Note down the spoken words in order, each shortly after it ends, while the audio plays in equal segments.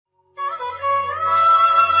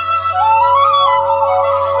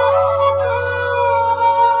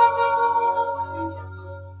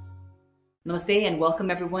Namaste and welcome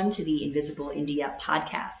everyone to the Invisible India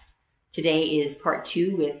podcast. Today is part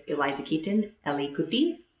 2 with Eliza Keyton, Eli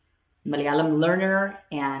Kutty, Malayalam learner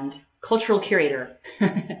and cultural curator.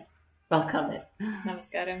 Welcome.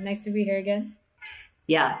 Namaskaram. Nice to be here again.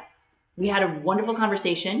 Yeah, we had a wonderful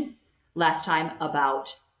conversation last time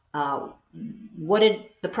about the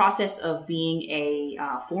process of being a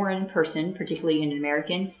foreign person, particularly an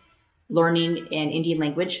American, learning an Indian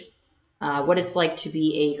language, what it's like to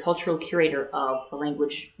be a cultural curator of a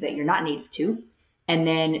language that you're not native to, and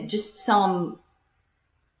then just some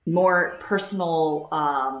more personal,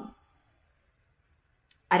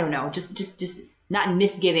 just not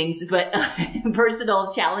misgivings, but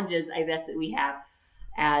personal challenges, I guess, that we have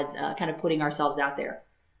as kind of putting ourselves out there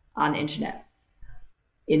on the internet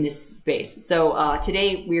in this space. So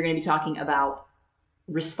today we're going to be talking about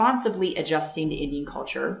responsibly adjusting to Indian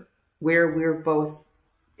culture, where we're both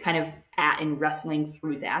kind of at and wrestling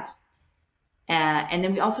through that. And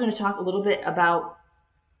then we're also going to talk a little bit about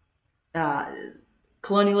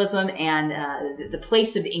colonialism and the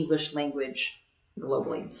place of the English language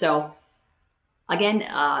globally. So again,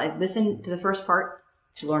 listen to the first part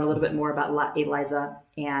to learn a little bit more about Eliza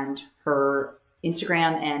and her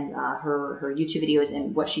Instagram and her YouTube videos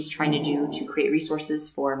and what she's trying to do to create resources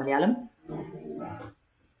for Malayalam.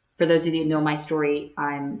 For those of you who know my story,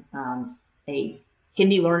 I'm a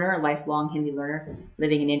Hindi learner, a lifelong Hindi learner,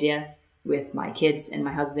 living in India with my kids and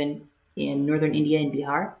my husband in northern India in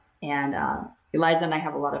Bihar. And Eliza and I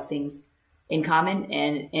have a lot of things in common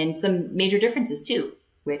and some major differences too,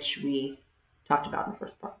 which we talked about in the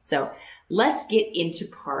first part. So let's get into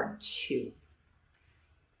part 2.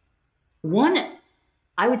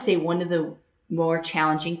 I would say one of the more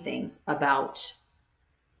challenging things about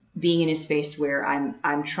being in a space where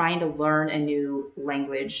I'm trying to learn a new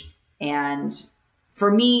language, and for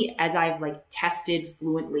me, as I've tested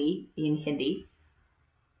fluently in Hindi,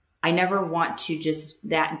 I never want to just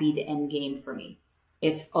that be the end game for me.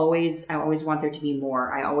 I always want there to be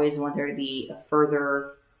more. I always want there to be a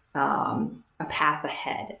further, a path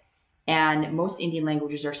ahead. And most Indian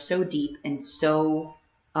languages are so deep and so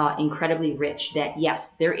incredibly rich that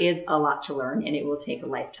yes, there is a lot to learn and it will take a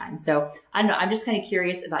lifetime. So I don't know, I'm just kind of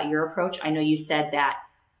curious about your approach. I know you said that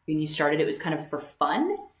when you started, it was kind of for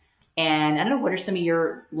fun. And I don't know, what are some of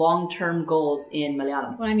your long-term goals in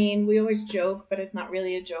Malayalam? Well, I mean, we always joke, but it's not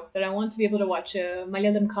really a joke, that I want to be able to watch a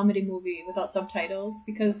Malayalam comedy movie without subtitles,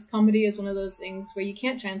 because comedy is one of those things where you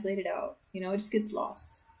can't translate it out. It just gets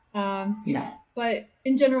lost. Yeah. But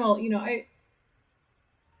in general,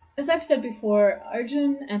 as I've said before,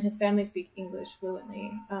 Arjun and his family speak English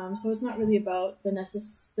fluently. So it's not really about the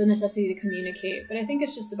necessity to communicate, but I think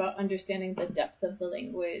it's just about understanding the depth of the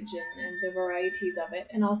language and the varieties of it.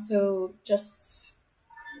 And also just,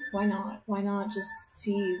 why not? Why not just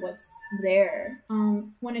see what's there?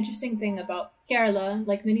 One interesting thing about Kerala,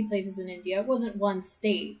 like many places in India, wasn't one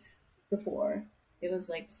state before. It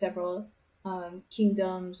was several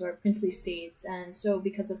kingdoms or princely states, and so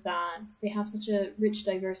because of that they have such a rich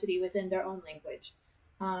diversity within their own language,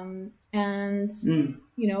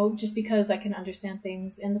 just because I can understand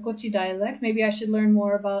things in the Kochi dialect, maybe I should learn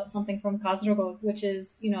more about something from Kasaragod, which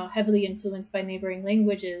is heavily influenced by neighboring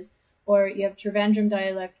languages, or you have Trivandrum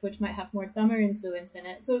dialect, which might have more Tamil influence in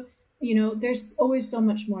it. So there's always so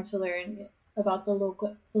much more to learn about the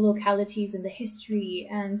localities and the history,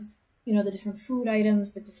 and the different food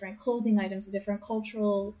items, the different clothing items, the different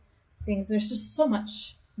cultural things. There's just so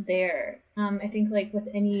much there. I think with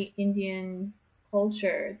any Indian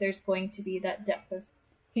culture, there's going to be that depth of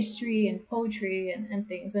history and poetry and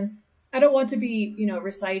things. And I don't want to be,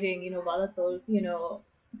 reciting, Valatol,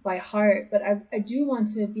 by heart, but I do want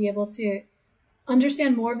to be able to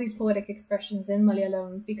understand more of these poetic expressions in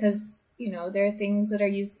Malayalam, because, there are things that are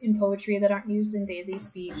used in poetry that aren't used in daily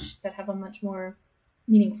speech that have a much more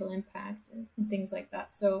meaningful impact and things like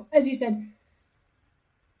that. So as you said,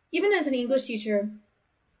 even as an English teacher,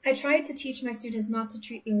 I try to teach my students not to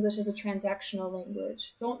treat English as a transactional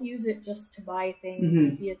language. Don't use it just to buy things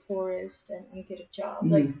and be a tourist and get a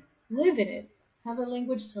job. Live in it. Have a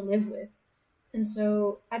language to live with. And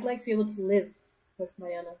so I'd like to be able to live with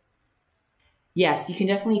Malayalam. Yes, you can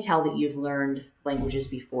definitely tell that you've learned languages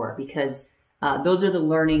before, because those are the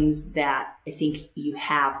learnings that I think you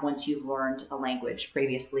have once you've learned a language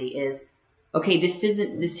previously is, okay, this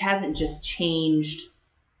hasn't just changed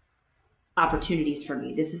opportunities for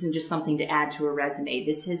me. This isn't just something to add to a resume.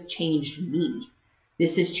 This has changed me.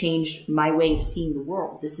 This has changed my way of seeing the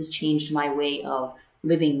world. This has changed my way of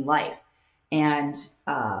living life. And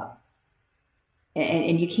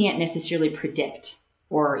you can't necessarily predict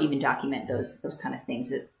or even document those kind of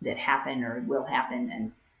things that happen or will happen.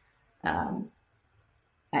 And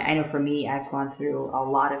I know for me, I've gone through a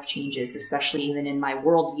lot of changes, especially even in my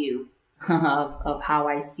worldview of how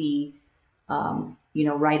I see,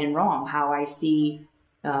 right and wrong, how I see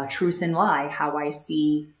truth and lie, how I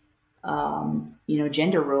see,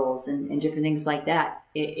 gender roles and different things like that.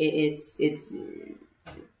 It's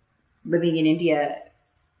living in India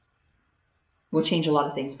will change a lot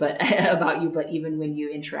of things, but about you. But even when you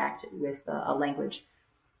interact with a language,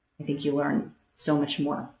 I think you learn so much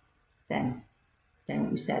more than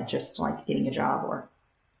what you said, just like getting a job or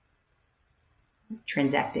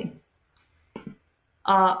transacting.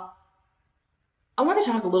 I want to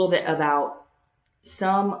talk a little bit about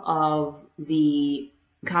some of the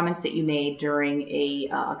comments that you made during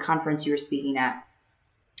a conference you were speaking at,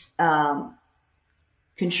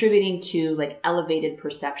 contributing to like elevated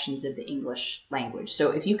perceptions of the English language.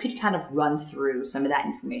 So if you could kind of run through some of that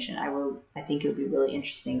information, I think it would be really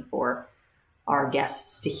interesting for our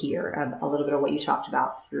guests to hear a little bit of what you talked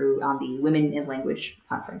about through on the Women in Language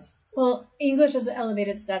conference. Well, English has an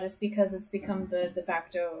elevated status because it's become the de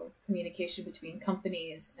facto communication between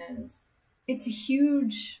companies, and it's a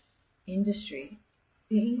huge industry.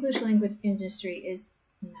 The English language industry is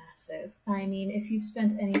massive. I mean, if you've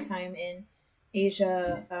spent any time in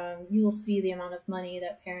Asia, you'll see the amount of money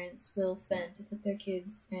that parents will spend to put their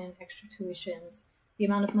kids in extra tuitions, the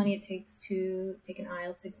amount of money it takes to take an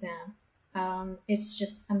IELTS exam. It's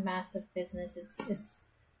just a massive business. It's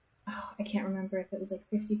I can't remember if it was like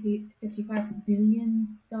 $55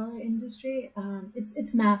 billion industry.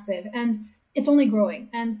 It's massive, and it's only growing.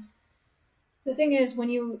 And the thing is, when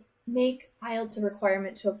you make IELTS a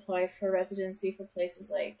requirement to apply for residency for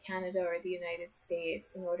places like Canada or the United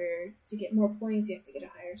States, in order to get more points, you have to get a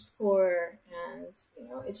higher score, and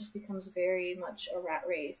it just becomes very much a rat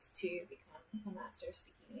race to become a master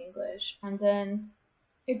speaking English. And then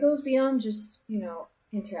it goes beyond just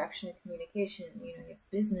interaction and communication. You have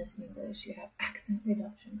business English, you have accent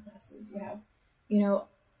reduction classes, you have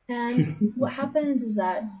and what happens is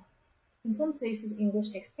that in some places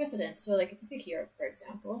English takes precedence. So like if you take Europe, for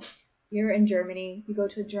example, you're in Germany, you go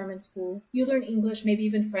to a German school, you learn English, maybe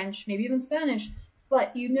even French, maybe even Spanish,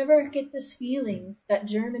 but you never get this feeling that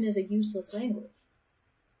German is a useless language.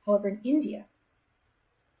 However, in India,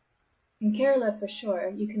 in Kerala for sure,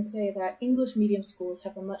 you can say that English medium schools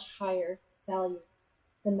have a much higher value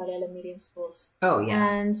than Malayalam medium schools. Oh, yeah.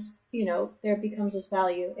 And, there becomes this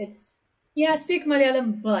value. It's, I speak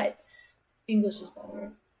Malayalam, but English is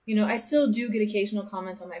better. I still do get occasional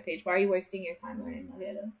comments on my page. Why are you wasting your time learning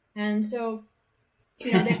Malayalam? And so,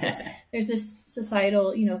 there's this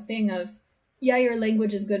societal, thing of, your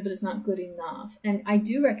language is good, but it's not good enough. And I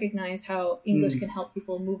do recognize how English can help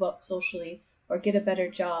people move up socially or get a better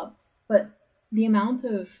job. But the amount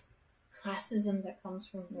of classism that comes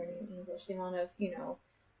from learning English, the amount of,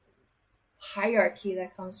 hierarchy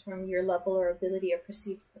that comes from your level or ability or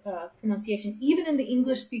perceived pronunciation, even in the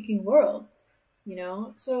English-speaking world,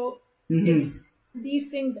 So it's these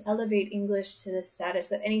things elevate English to the status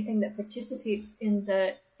that anything that participates in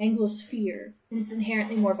the Anglosphere is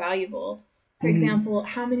inherently more valuable. For example,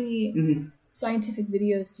 how many scientific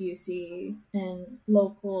videos do you see in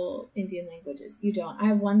local Indian languages? You don't. I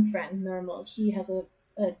have one friend, Nirmal. He has a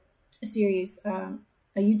series, a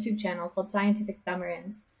YouTube channel called Scientific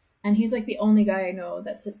Tamarins. And he's like the only guy I know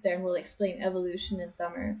that sits there and will explain evolution in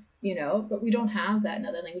Tamil, but we don't have that in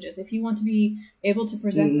other languages. If you want to be able to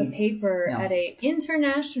present a paper at a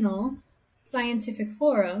international scientific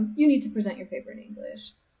forum, you need to present your paper in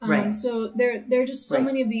English. Right. So there are just so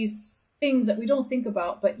many of these things that we don't think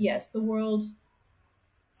about. But yes, the world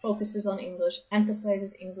focuses on English,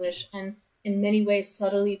 emphasizes English, and in many ways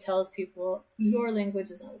subtly tells people your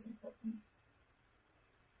language is not as important.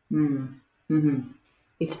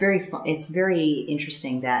 It's very fun. It's very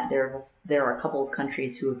interesting that there are a couple of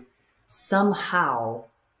countries who have somehow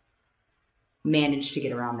managed to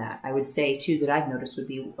get around that. I would say two that I've noticed would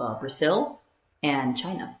be Brazil and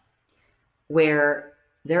China, where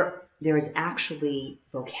there is actually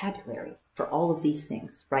vocabulary for all of these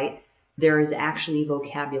things, right? There is actually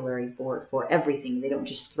vocabulary for everything. They don't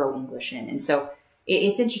just throw English in, and so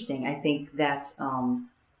it's interesting. I think that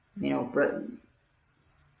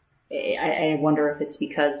I wonder if it's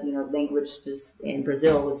because language in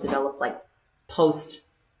Brazil was developed like post,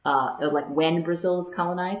 like when Brazil was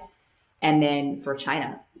colonized, and then for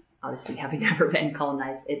China, obviously having never been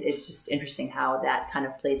colonized, it's just interesting how that kind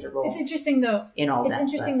of plays a role. It's interesting though. In all it's that,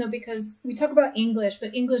 interesting though because we talk about English,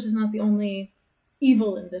 but English is not the only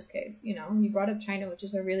evil in this case. You brought up China, which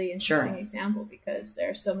is a really interesting example because there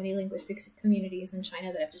are so many linguistic communities in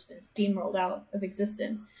China that have just been steamrolled out of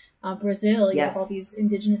existence. Brazil, you have all these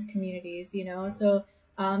indigenous communities, so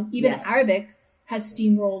even Arabic has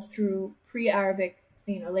steamrolled through pre-Arabic,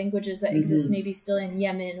 languages that exist maybe still in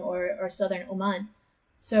Yemen or southern Oman.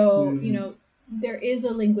 So, there is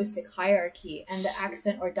a linguistic hierarchy, and the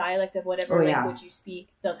accent or dialect of whatever language you speak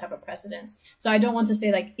does have a precedence. So I don't want to say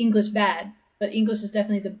like English bad, but English is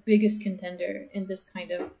definitely the biggest contender in this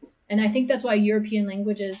kind of, and I think that's why European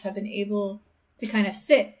languages have been able to kind of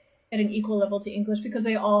sit at an equal level to English, because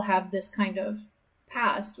they all have this kind of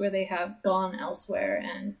past where they have gone elsewhere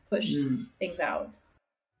and pushed things out.